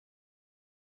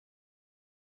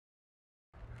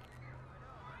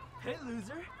Hey,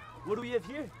 loser. What do we have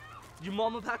here? Did your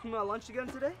mama pack me my lunch again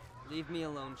today? Leave me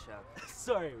alone, Chuck.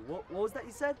 Sorry, what was that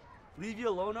you said? Leave you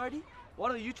alone, Artie? Why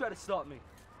don't you try to stop me?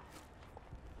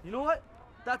 You know what?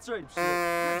 That's right, shit.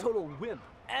 You're a total wimp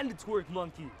and a twerk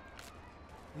monkey.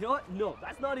 You know what? No,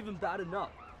 that's not even bad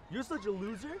enough. You're such a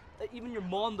loser that even your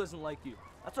mom doesn't like you.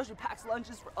 That's why she packs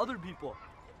lunches for other people.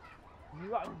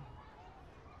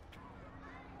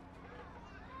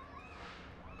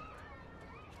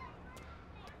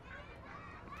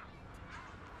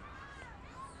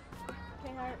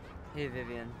 Hey, Hart. Hey,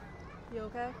 Vivian. You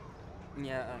okay?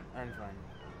 Yeah, I'm fine.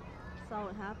 Saw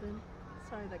what happened.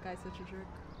 Sorry that guy's such a jerk.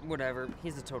 Whatever,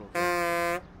 he's a total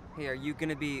jerk. Hey, are you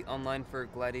gonna be online for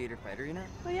Gladiator Fight Arena?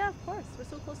 Oh yeah, of course. We're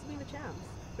so close to being the champs.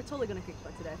 We're totally gonna kick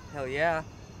butt today. Hell yeah.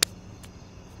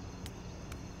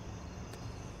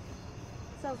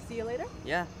 So, see you later?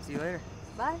 Yeah, see you later.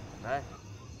 Bye. Bye.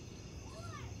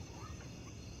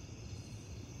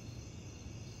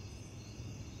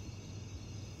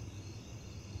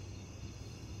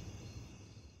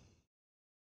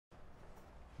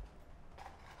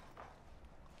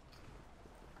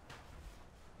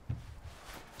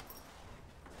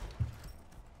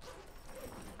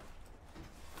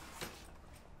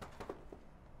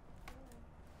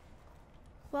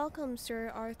 Welcome,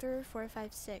 Sir Arthur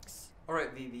 456.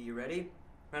 Alright, Vivi, you ready?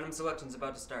 Random selection's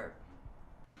about to start.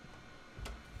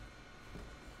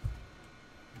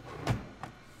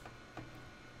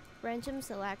 Random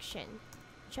selection.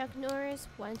 Chuck Norris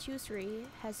 123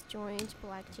 has joined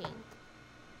Black Team.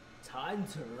 Time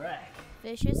to wreck.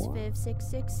 Vicious Viv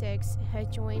 666 has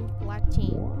joined Black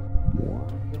Team.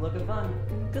 Good luck and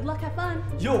fun. Good luck, have fun.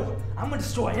 Yo, I'm gonna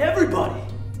destroy everybody.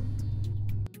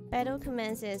 Battle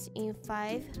commences in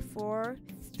 5, 4,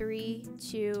 3,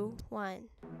 2, 1.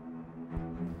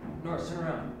 Norris, turn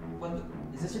around. What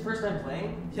the? Is this your first time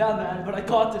playing? Yeah, man, but I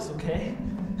got this, okay?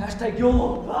 Hashtag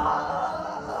YOLO.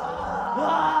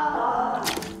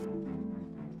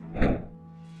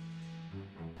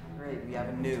 Great, we have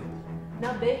a noob.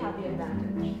 Now they have the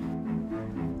advantage.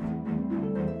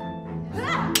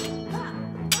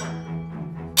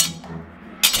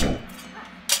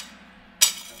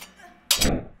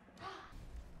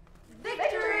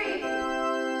 Victory!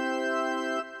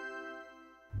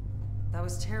 That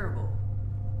was terrible.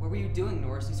 What were you doing,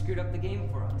 Norris? You screwed up the game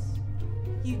for us.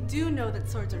 You do know that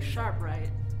swords are sharp, right?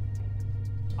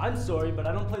 I'm sorry, but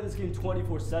I don't play this game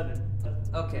 24/7.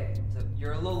 Okay, so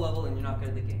you're a low level and you're not good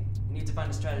at the game. You need to find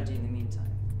a strategy in the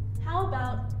meantime. How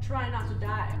about try not to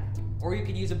die? Or you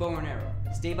could use a bow and arrow.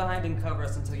 Stay behind and cover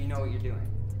us until you know what you're doing.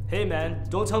 Hey, man,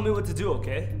 don't tell me what to do,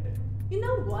 okay? You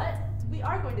know what? We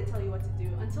are going to tell you what to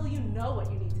do until you know what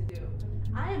you need to do.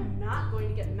 I am not going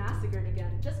to get massacred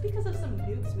again just because of some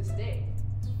noob's mistake.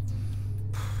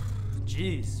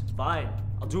 Jeez, fine.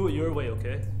 I'll do it your way,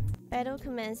 okay? Battle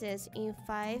commences in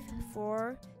 5,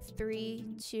 4, 3,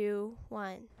 2,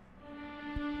 1.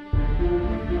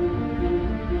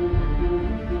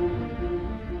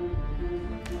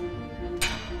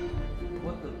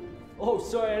 What the? Oh,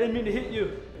 sorry, I didn't mean to hit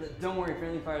you. Don't worry,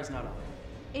 friendly fire's not on.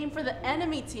 Aim for the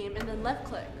enemy team and then left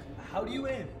click. How do you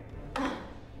aim?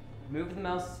 Move the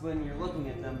mouse when you're looking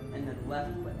at them and then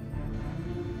left click.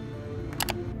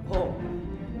 Oh.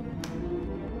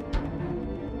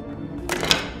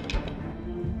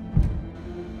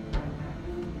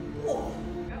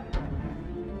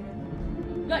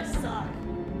 You guys suck.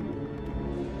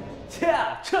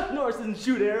 Yeah, Chuck Norris doesn't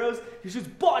shoot arrows. He shoots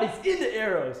bodies into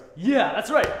arrows. Yeah, that's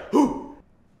right. Hoo!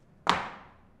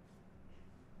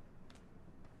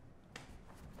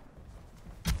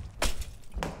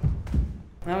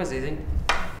 That was easy.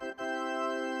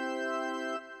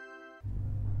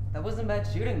 That wasn't bad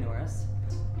shooting, Norris.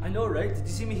 I know, right? Did you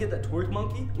see me hit that twerk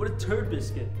monkey? What a turd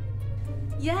biscuit.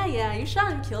 Yeah, you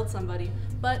shot and killed somebody.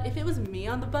 But if it was me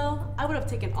on the bow, I would have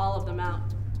taken all of them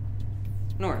out.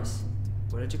 Norris,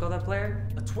 what did you call that player?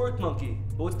 A twerk monkey.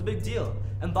 But what's the big deal?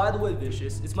 And by the way,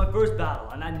 Vicious, it's my first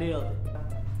battle, and I nailed it.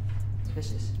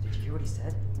 Vicious, did you hear what he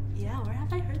said? Yeah, where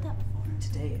have I heard that before?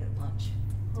 Today at lunch.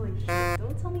 Holy shit,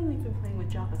 don't tell me we've been playing with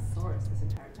Javasaurus this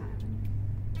entire time.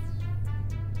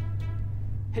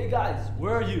 Hey guys,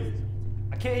 where are you?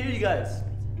 I can't hear you guys.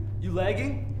 You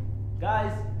lagging?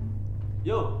 Guys?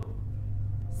 Yo.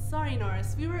 Sorry,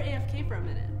 Norris, we were AFK for a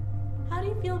minute. How do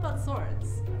you feel about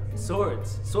swords?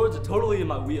 Swords. Swords are totally in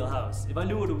my wheelhouse. If I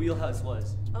knew what a wheelhouse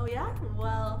was. Oh yeah?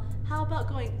 Well, how about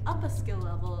going up a skill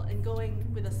level and going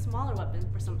with a smaller weapon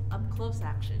for some up-close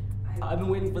action? I've been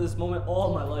waiting for this moment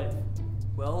all my life.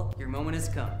 Well, your moment has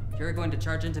come. You're going to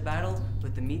charge into battle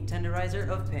with the meat tenderizer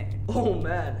of pain. Oh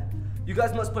man, you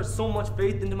guys must put so much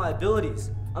faith into my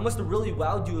abilities. I must have really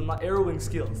wowed you in my arrowing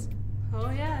skills. Oh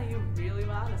yeah, you really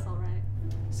wowed us, all right.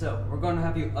 So, we're going to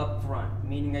have you up front,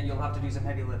 meaning that you'll have to do some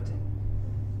heavy lifting.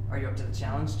 Are you up to the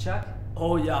challenge, Chuck?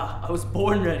 Oh yeah, I was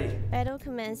born ready. Battle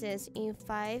commences in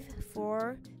 5,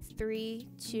 4, 3,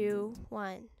 2,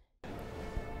 1.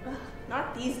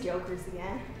 Not these jokers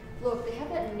again. Look, they have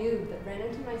that noob that ran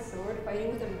into my sword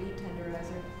fighting with a meat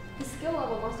tenderizer. His skill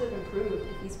level must have improved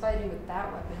if he's fighting with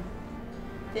that weapon.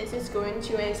 This is going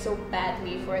to end so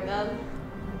badly for them.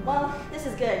 Well, this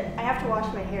is good. I have to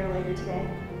wash my hair later today.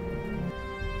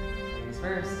 Ladies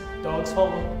first. Dogs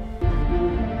follow.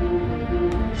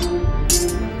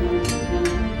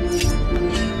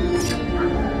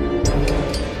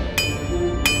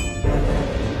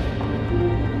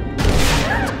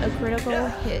 A critical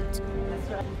hit. That's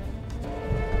right.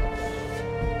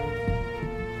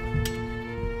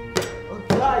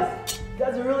 Oh,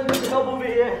 guys are really need help over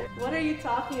here. What are you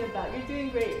talking about? You're doing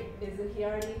great. Isn't he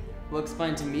already? Looks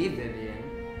fine to me, Vivian.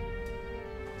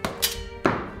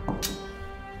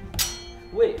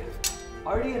 Wait,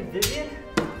 Artie and Vivian?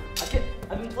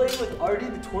 I've been playing with Artie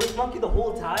the twerk monkey the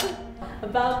whole time?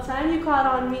 About time you caught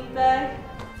on, meatbag.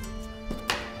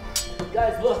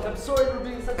 Guys, look, I'm sorry for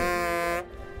being such a...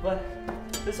 But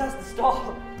this has to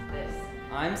stop. This.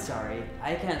 I'm sorry,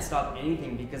 I can't stop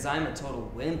anything because I'm a total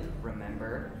wimp,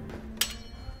 remember?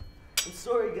 I'm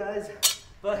sorry, guys,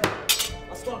 but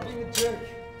I'll stop being a jerk.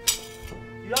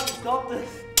 You have to stop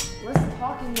this. Less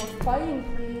talking, more fighting,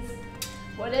 please.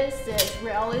 What is this?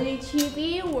 Reality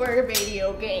TV or a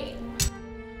video game?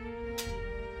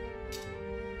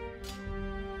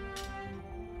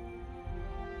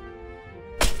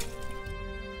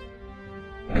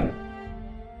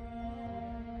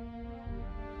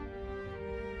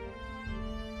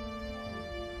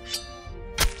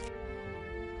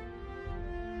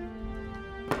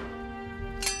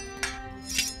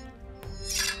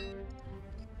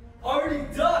 Artie,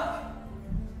 duck!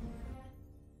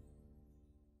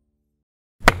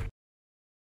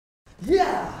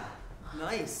 Yeah!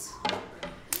 Nice.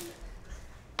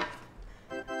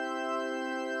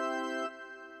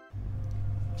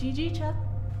 GG, Chuck.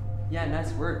 Yeah,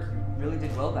 nice work. You really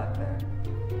did well back there.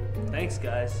 Thanks,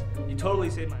 guys. You totally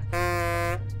saved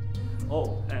my...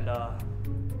 Oh, and I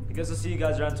guess I'll see you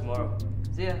guys around tomorrow.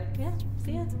 See ya. Yeah,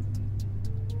 see ya.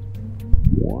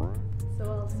 So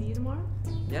I'll see you tomorrow?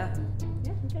 Yeah.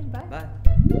 Yeah, okay, bye. Bye.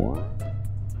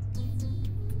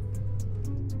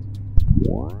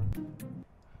 Well,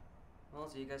 I'll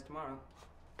see you guys tomorrow.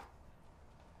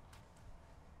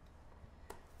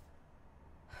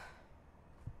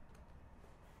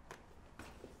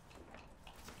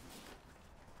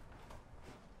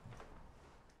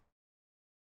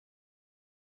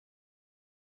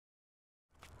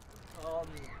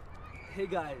 Hey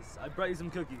guys, I brought you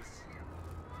some cookies.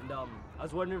 And I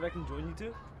was wondering if I can join you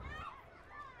two?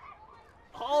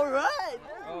 Alright!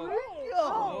 There we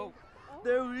go!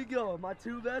 There we go, my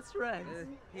two best friends.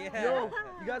 Yeah. Yo,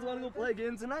 you guys wanna go play a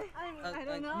game tonight? I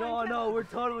don't know. No, we're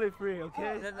totally free,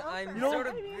 okay? I'm You know- sort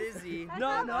of busy.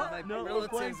 No, My we're playing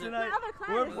relatives are- tonight. other clients.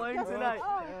 We're playing tonight.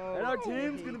 Oh. And our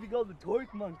team's gonna be called the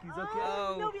Torque Monkeys, okay?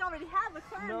 Oh. No, we already have a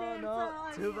clan name, No,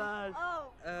 so, too bad. Oh,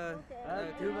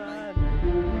 Okay. Too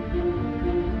bad.